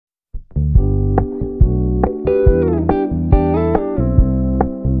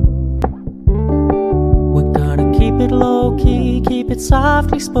it's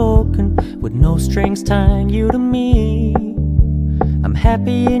softly spoken, with no strings tying you to me. I'm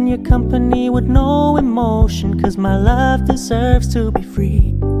happy in your company with no emotion, 'cause my love deserves to be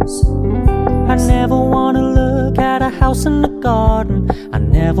free. I never wanna look at a house in the garden, I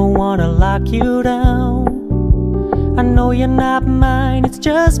never wanna lock you down. I know you're not mine, it's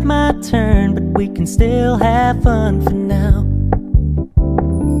just my turn, but we can still have fun for now.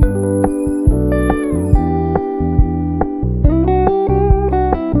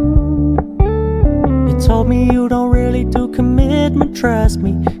 You told me you don't really do commitment, trust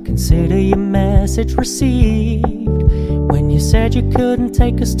me, consider your message received. When you said you couldn't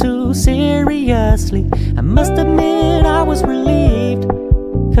take us too seriously, I must admit I was relieved.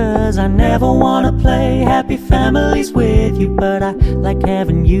 'Cause I never wanna play happy families with you, but I like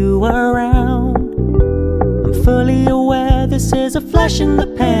having you around. I'm fully aware this is a flash in the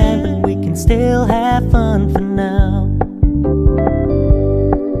pan, but we can still have fun for now.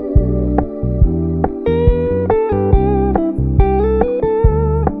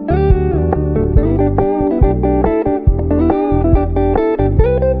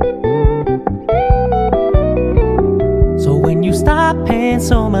 Stop paying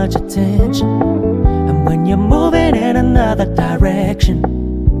so much attention, and when you're moving in another direction,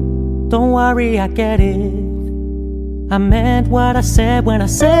 don't worry, I get it. I meant what I said when I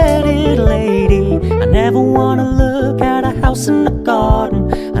said it, lady. I never wanna look at a house in the garden,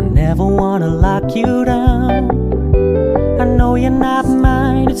 I never wanna lock you down. I know you're not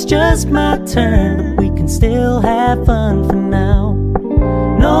mine, it's just my turn, but we can still have fun for now.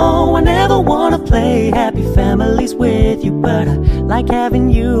 No, I never wanna play happy families with you, but I like having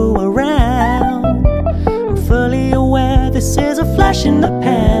you around. I'm fully aware this is a flash in the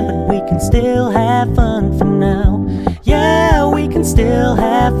pan, but we can still have